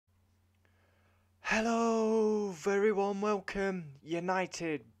Hello, very warm welcome.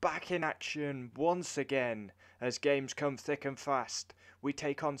 United back in action once again as games come thick and fast. We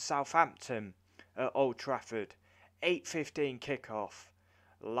take on Southampton at Old Trafford. 8:15 kickoff.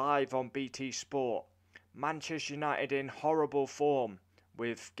 Live on BT Sport. Manchester United in horrible form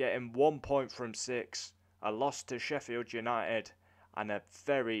with getting 1 point from 6, a loss to Sheffield United and a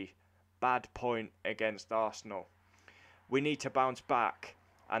very bad point against Arsenal. We need to bounce back,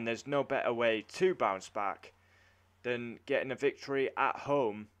 and there's no better way to bounce back than getting a victory at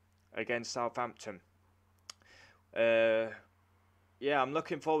home against Southampton. Yeah, I'm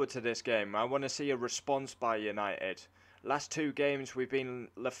looking forward to this game. I want to see a response by United. Last two games we've been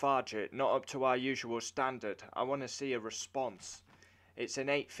lethargic, not up to our usual standard. I want to see a response. It's an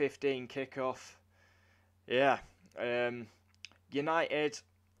 8:15 kickoff. Yeah, United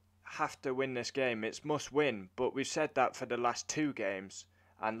have to win this game. It's must win, but we've said that for the last two games,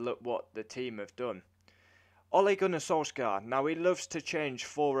 and look what the team have done. Ole Gunnar Solskjaer, now he loves to change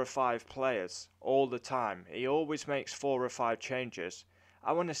 4 or 5 players all the time. He always makes 4 or 5 changes.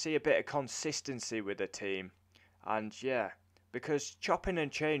 I want to see a bit of consistency with the team. And yeah, because chopping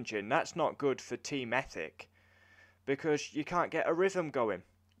and changing, that's not good for team ethic. Because you can't get a rhythm going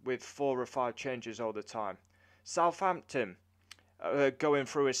with 4 or 5 changes all the time. Southampton, going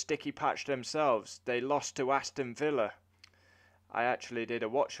through a sticky patch themselves. They lost to Aston Villa. I actually did a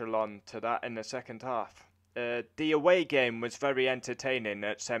watch-along to that in the second half. The away game was very entertaining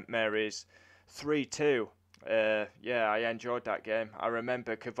at St Mary's, 3-2. Yeah, I enjoyed that game. I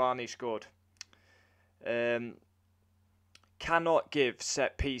remember Cavani scored. Cannot give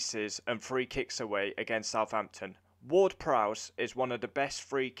set pieces and free kicks away against Southampton. Ward-Prowse is one of the best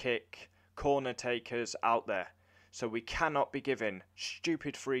free kick corner takers out there. So we cannot be giving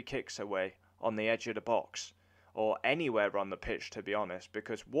stupid free kicks away on the edge of the box. Or anywhere on the pitch, to be honest,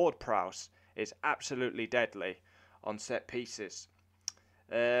 because Ward-Prowse is absolutely deadly on set pieces.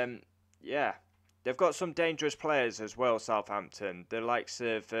 Yeah, they've got some dangerous players as well, Southampton. The likes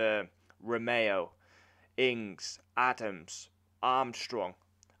of Romeo, Ings, Adams, Armstrong.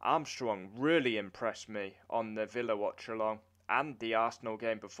 Armstrong really impressed me on the Villa watch-along and the Arsenal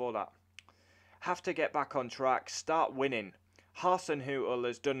game before that. Have to get back on track, start winning. Hasenhüttl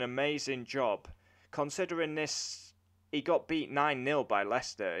has done an amazing job. Considering this, he got beat 9-0 by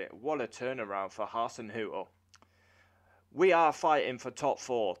Leicester. What a turnaround for Hasenhüttl. We are fighting for top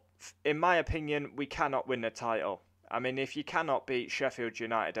 4. In my opinion, we cannot win the title. I mean, if you cannot beat Sheffield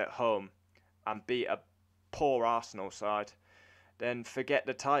United at home and beat a poor Arsenal side, then forget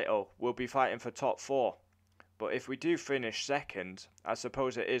the title. We'll be fighting for top 4. But if we do finish second, I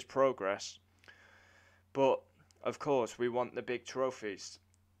suppose it is progress. But, of course, we want the big trophies.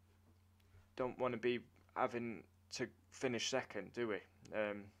 Don't want to be having to finish second, do we?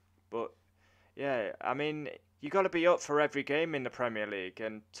 But yeah, I mean, you got to be up for every game in the Premier League,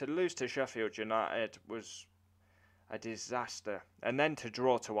 and to lose to Sheffield United was a disaster, and then to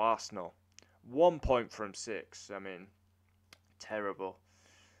draw to Arsenal, 1 point from 6. I mean, terrible.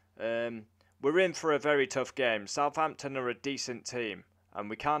 We're in for a very tough game. Southampton are a decent team, and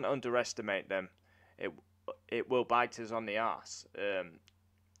we can't underestimate them. It will bite us on the arse.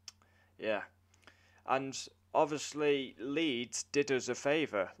 Yeah. And obviously Leeds did us a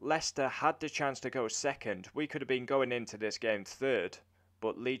favour. Leicester had the chance to go second. We could have been going into this game third,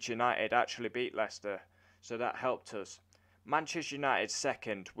 but Leeds United actually beat Leicester, so that helped us. Manchester United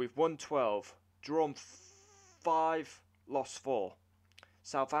second. We've won 12, drawn 5, lost 4.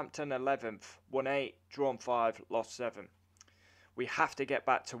 Southampton 11th, won 8, drawn 5, lost 7. We have to get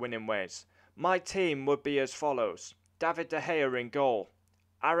back to winning ways. My team would be as follows. David De Gea in goal.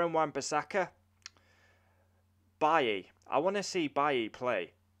 Aaron Wan-Bissaka. Bailly. I want to see Bailly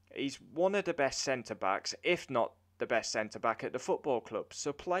play. He's one of the best centre-backs, if not the best centre-back at the football club,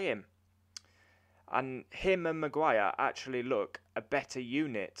 so play him. And him and Maguire actually look a better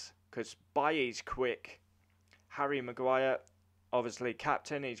unit, because Bailly's quick. Harry Maguire, obviously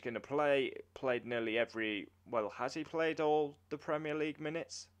captain, he's going to play. Played nearly every... Well, has he played all the Premier League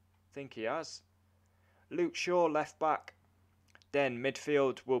minutes? I think he has. Luke Shaw, left back. Then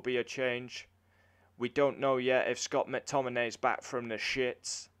midfield will be a change. We don't know yet if Scott McTominay's back from the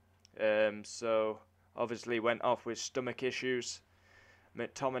shits. So, obviously went off with stomach issues.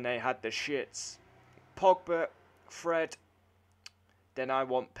 McTominay had the shits. Pogba, Fred. Then I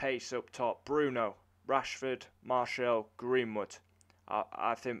want pace up top. Bruno, Rashford, Martial, Greenwood.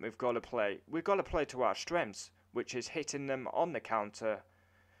 I think we've got to play. We've got to play to our strengths, which is hitting them on the counter.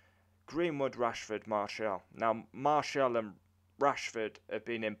 Greenwood, Rashford, Martial. Now, Martial and Rashford have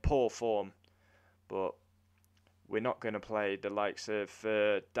been in poor form, but we're not going to play the likes of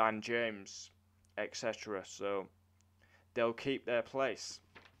Dan James etc. So they'll keep their place.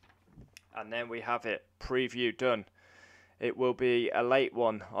 And then we have it. Preview done. It will be a late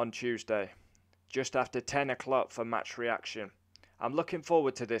one on Tuesday, just after 10 o'clock for match reaction. I'm looking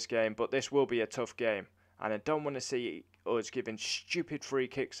forward to this game, but this will be a tough game. And I don't want to see us giving stupid free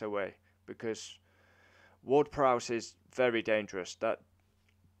kicks away, because Ward-Prowse is very dangerous. That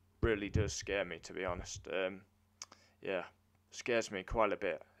really does scare me, to be honest. Yeah, scares me quite a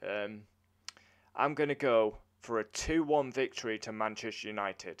bit. I'm going to go for a 2-1 victory to Manchester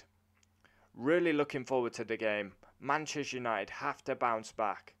United. Really looking forward to the game. Manchester United have to bounce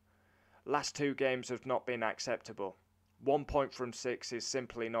back. Last 2 games have not been acceptable. 1 point from 6 is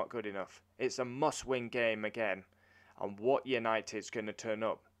simply not good enough. It's a must-win game again. And what United's going to turn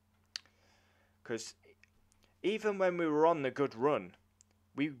up? Because even when we were on the good run,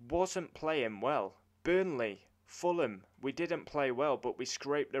 we wasn't playing well. Burnley, Fulham, we didn't play well, but we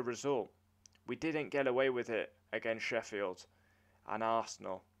scraped the result. We didn't get away with it against Sheffield. And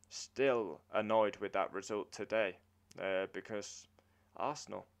Arsenal, still annoyed with that result today. Because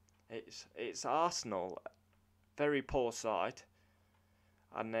Arsenal, it's Arsenal, very poor side.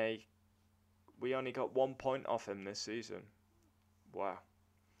 And we only got 1 point off him this season. Wow.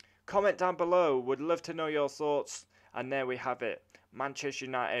 Comment down below. Would love to know your thoughts. And there we have it. Manchester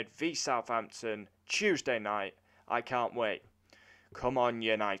United v Southampton, Tuesday night. I can't wait. Come on,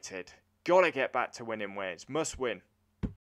 United. Gotta get back to winning ways. Must win.